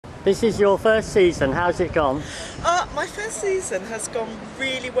This is your first season. How's it gone? My first season has gone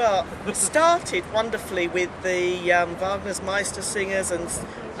really well. It started wonderfully with the Wagner's Meister singers and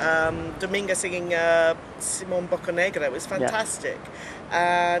Dominga singing Simon Boccanegra. It was fantastic.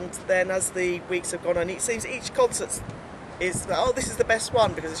 Yeah. And then as the weeks have gone on, it seems each concert is, oh, this is the best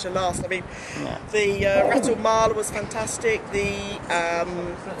one because it's your last. I mean, the Reto Mala was fantastic. The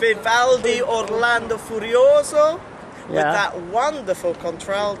Vivaldi Orlando Furioso with that wonderful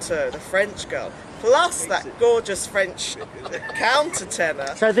contralto, the French girl, plus that gorgeous French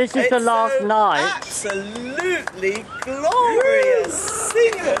countertenor. So this is the last night. Absolutely glorious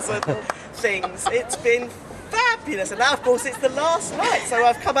singers and things. It's been fabulous, and now of course it's the last night, so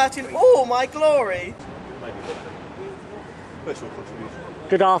I've come out in all my glory.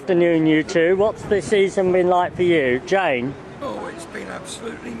 Good afternoon, you two. What's the season been like for you? Jane? Oh, it's been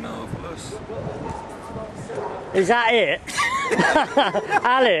absolutely marvellous. Is that it?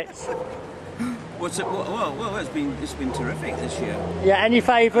 Alex? What's it? Well, it's been terrific this year. Yeah, any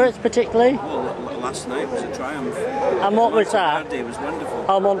favourites particularly? Well, last night was a triumph. And what was that? Monteverdi was wonderful.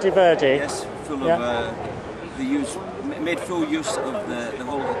 Oh, Monteverdi. Yes, full of the use, made full use of the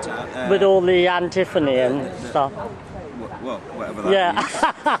whole guitar. With all the antiphony and stuff. Well, whatever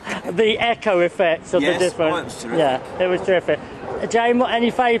that means. The echo effects of the different. It was terrific. Yeah, it was terrific. Jane,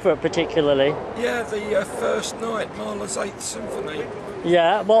 any favourite particularly? Yeah, the first night, Mahler's 8th Symphony.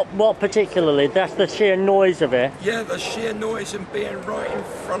 Yeah, what particularly? That's the sheer noise of it. Yeah, the sheer noise and being right in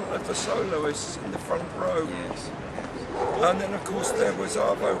front of the soloists in the front row. Yes. And then of course there was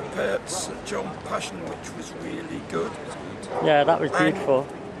Arvo Pärt's John Passion, which was really good. Yeah, that was beautiful.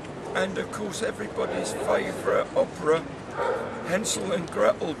 And of course everybody's favourite opera, Hansel and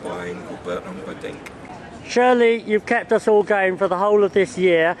Gretel by Engelbert Humperdinck. Shirley, you've kept us all going for the whole of this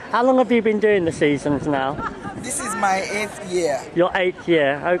year. How long have you been doing the seasons now? This is my 8th year. Your 8th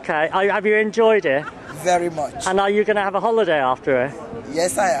year, okay. Have you enjoyed it? Very much. And are you going to have a holiday after it?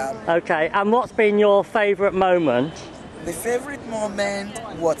 Yes, I am. Okay, and what's been your favourite moment? The favourite moment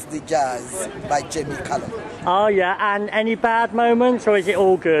was the jazz by Jamie Cullum. Oh yeah, and any bad moments or is it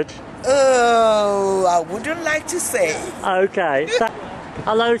all good? Oh, I wouldn't like to say. Okay.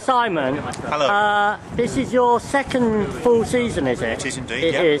 Hello, Simon. Hello. This is your second full season, is it? It is indeed,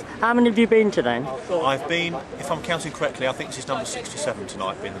 It is. How many have you been to then? I've been, if I'm counting correctly, I think this is number 67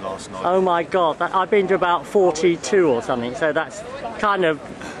 tonight, being the last night. Oh my God, I've been to about 42 or something, so that's kind of,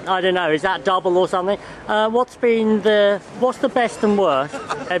 I don't know, is that double or something? What's the best and worst?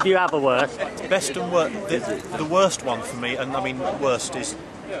 Have you ever worst? Best and worst, the worst one for me, and I mean worst is,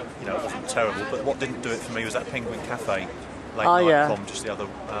 you know, it wasn't terrible, but what didn't do it for me was that Penguin Cafe. Late night Prom, just the other.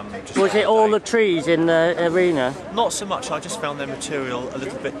 Was it all the trees in the arena? Not so much. I just found their material a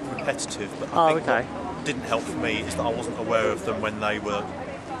little bit repetitive. But I think what didn't help for me is that I wasn't aware of them when they were,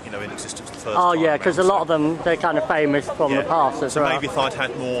 you know, in existence the first time. Oh yeah, because a lot of them they're kind of famous from the past as well. So maybe if I'd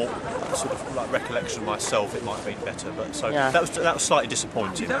had more sort of like recollection of myself, it might have been better. But so that was slightly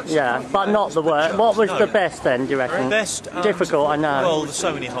disappointing. Yeah, but not the worst. What was the best then? Do you reckon? Best. Difficult, I know. Well, there's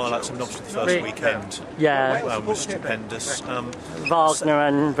so many highlights. I mean, obviously the first weekend. Was stupendous. Wagner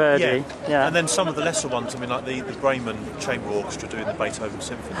and Verdi. Yeah. And then some of the lesser ones. I mean, like the Bremen Chamber Orchestra doing the Beethoven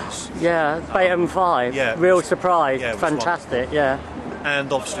symphonies. Yeah, Beethoven 5. Yeah. Real surprise. Yeah, fantastic. Yeah.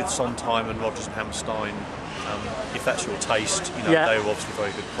 And obviously the Sondheim and Rodgers and Hammerstein, if that's your taste, you know, they were obviously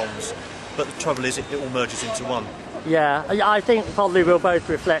very good proms. But the trouble is, it all merges into one. Yeah, I think probably we'll both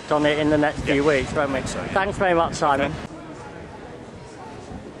reflect on it in the next few weeks, won't we? So, yeah. Thanks very much, Simon. Okay.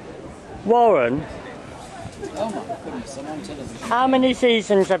 Warren? Oh my goodness, I'm on television. How many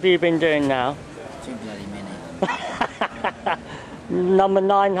seasons have you been doing now? Too bloody many. Number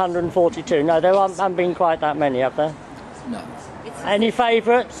 942. No, there haven't been quite that many, have there? No. Any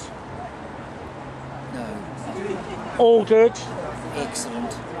favourites? No. All good?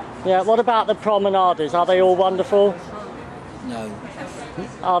 Excellent. Yeah, what about the promenaders? Are they all wonderful? No.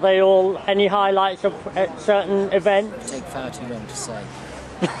 Are they all, any highlights of certain events? Take far too long to say.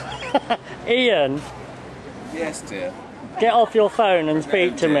 Ian? Yes, dear. Get off your phone and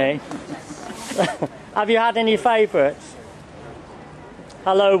speak to me. Have you had any favourites?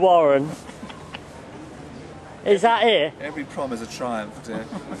 Hello, Warren. Is that it? Every prom is a triumph, dear.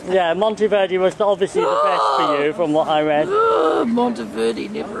 Yeah, Monteverdi was obviously the best for you, from what I read. Monteverdi,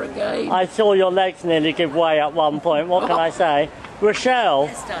 never again. I saw your legs nearly give way at one point. What can I say? Rochelle?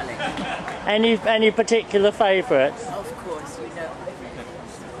 Yes, darling. Any particular favourites? Of course, you know.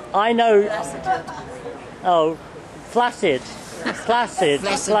 I know... Flaccid. Oh, Flaccid. Placid.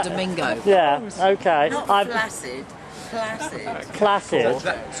 Flaccid Domingo. Yeah, okay. Not flaccid. Placid. Placid.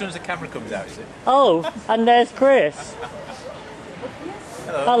 As soon as the camera comes out, is it? Oh, and there's Chris.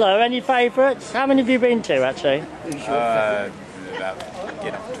 Hello, any favourites? How many have you been to, actually? About,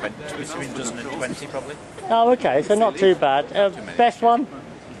 20, between a dozen and 20 probably. Oh, okay, so not too bad. Best one?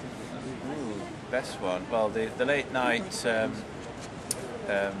 Best one? Well, the late night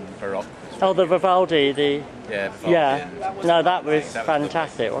Baroque. Oh, the Vivaldi, Yeah, Vivaldi. Yeah. No, that was that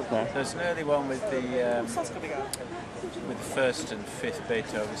fantastic, wasn't it? There's an early one with the first and fifth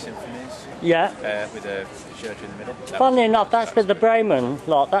Beethoven symphonies. Yeah. With a concerto in the middle. Funnily enough, that's been the Bremen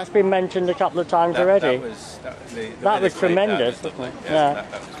lot. That's been mentioned a couple of times already. That was tremendous, wasn't it? Yeah.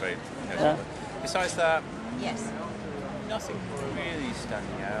 That was great. Yeah. Besides that, Yes. nothing really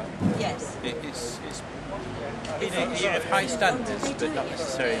standing out. Yes. It's you have high standards, but not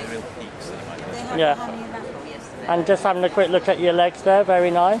necessarily the real peaks that you might get. They had Yeah. a honey and apple yesterday. And just having a quick look at your legs there,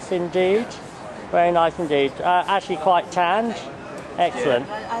 very nice indeed. Very nice indeed. Actually quite tanned. Excellent.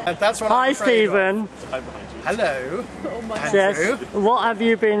 That's what Hi, I'm afraid of. Stephen. Hello. Yes. Andrew. What have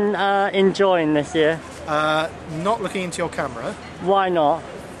you been enjoying this year? Not looking into your camera. Why not?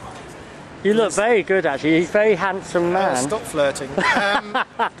 You look very good, actually. He's a very handsome man. Stop flirting.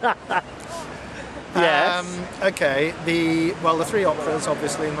 Yes. Okay. The three operas,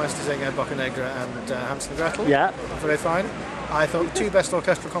 obviously, Meistersinger, Boccanegra, and Hansel and Gretel. Yeah. Very fine. I thought the two best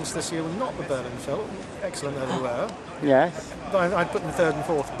orchestral concerts this year were not the Berlin Phil. Excellent though they were. Yes. I'd put them third and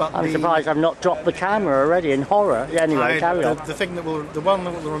fourth. But I'm surprised I've not dropped the camera already in horror. Yeah, anyway, carry on. The one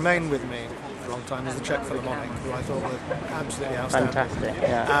that will remain with me for a long time is the Czech Philharmonic, who I thought were absolutely outstanding. Fantastic.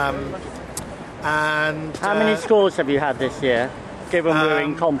 Yeah. And how many scores have you had this year? Given we're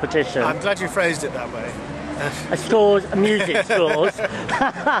in competition. I'm glad you phrased it that way. Scores, music scores.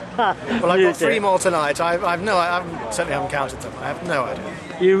 Well, I've got 3 more tonight. I certainly haven't counted them. I have no idea.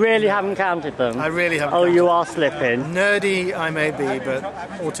 You really haven't counted them? I really haven't. Oh, you are slipping. Nerdy I may be, but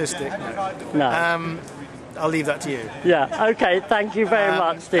autistic, no. No. I'll leave that to you. Yeah. Okay. Thank you very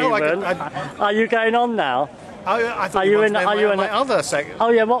much, Stephen. Are you going on now? I thought you wanted to know my other second. Oh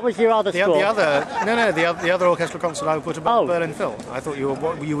yeah, what was your other score? The other orchestral concert I would put above Berlin Phil. I thought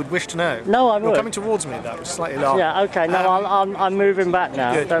you would wish to know. No, I would. You're coming towards me. That was slightly long. Yeah. Okay. No, I'm moving back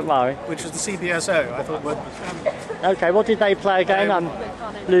now. Good. Don't worry. Which was the CBSO. I thought. Okay. What did they play again? I'm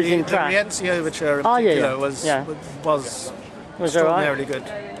losing track. The Rienzi Overture in particular was extraordinarily good.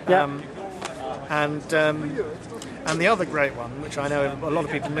 Yeah. And the other great one, which I know a lot of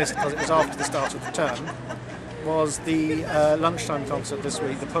people missed because it was after the start of the term, was the lunchtime concert this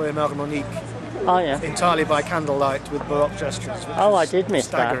week, the Poème Harmonique. Oh yeah. Entirely by candlelight with Baroque gestures. Oh, I did miss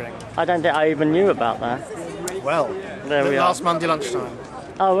staggering. that. I don't think I even knew about that. Well, there we are. Last Monday lunchtime.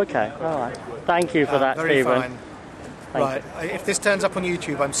 Oh, okay. All right. Thank you for that, very Stephen. Fine. Right. If this turns up on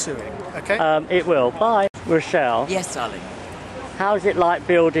YouTube, I'm suing. Okay. It will. Bye, Rochelle. Yes, darling. How's it like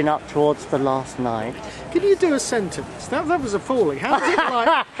building up towards the last night? Can you do a sentence? That was appalling.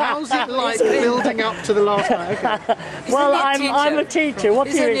 How's it like building up to the last night? Okay. Well, I'm a teacher. What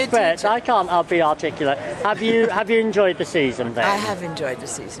do you expect? I can't be articulate. Have you enjoyed the season then? I have enjoyed the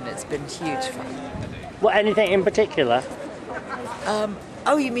season. It's been huge fun. What, anything in particular?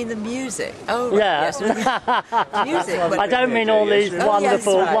 Oh, you mean the music? Oh, yeah. Yes. Music. I don't mean all these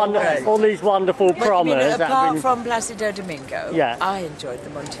wonderful, all these wonderful prommers. Apart from Placido Domingo, yeah. I enjoyed the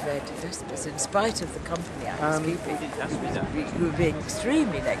Monteverdi Vespers in spite of the company I was keeping, who were being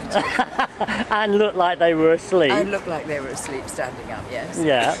extremely negative. And looked like they were asleep. And looked like they were asleep standing up, yes.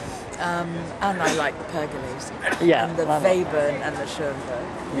 Yeah. And I like the Pergolesi. Yeah. And the Webern and the Schoenberg.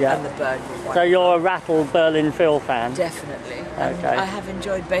 Yeah. And the Berg. So you're a rattle Berlin Phil fan? Definitely. Okay. I have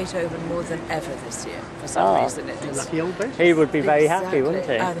enjoyed Beethoven more than ever this year. For some reason it is. He would be very happy, wouldn't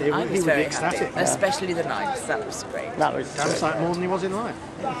he? I was very happy. Especially the ninth. That was great. That was Sounds like more than he was in life.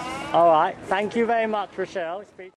 All right. Thank you very much, Rochelle.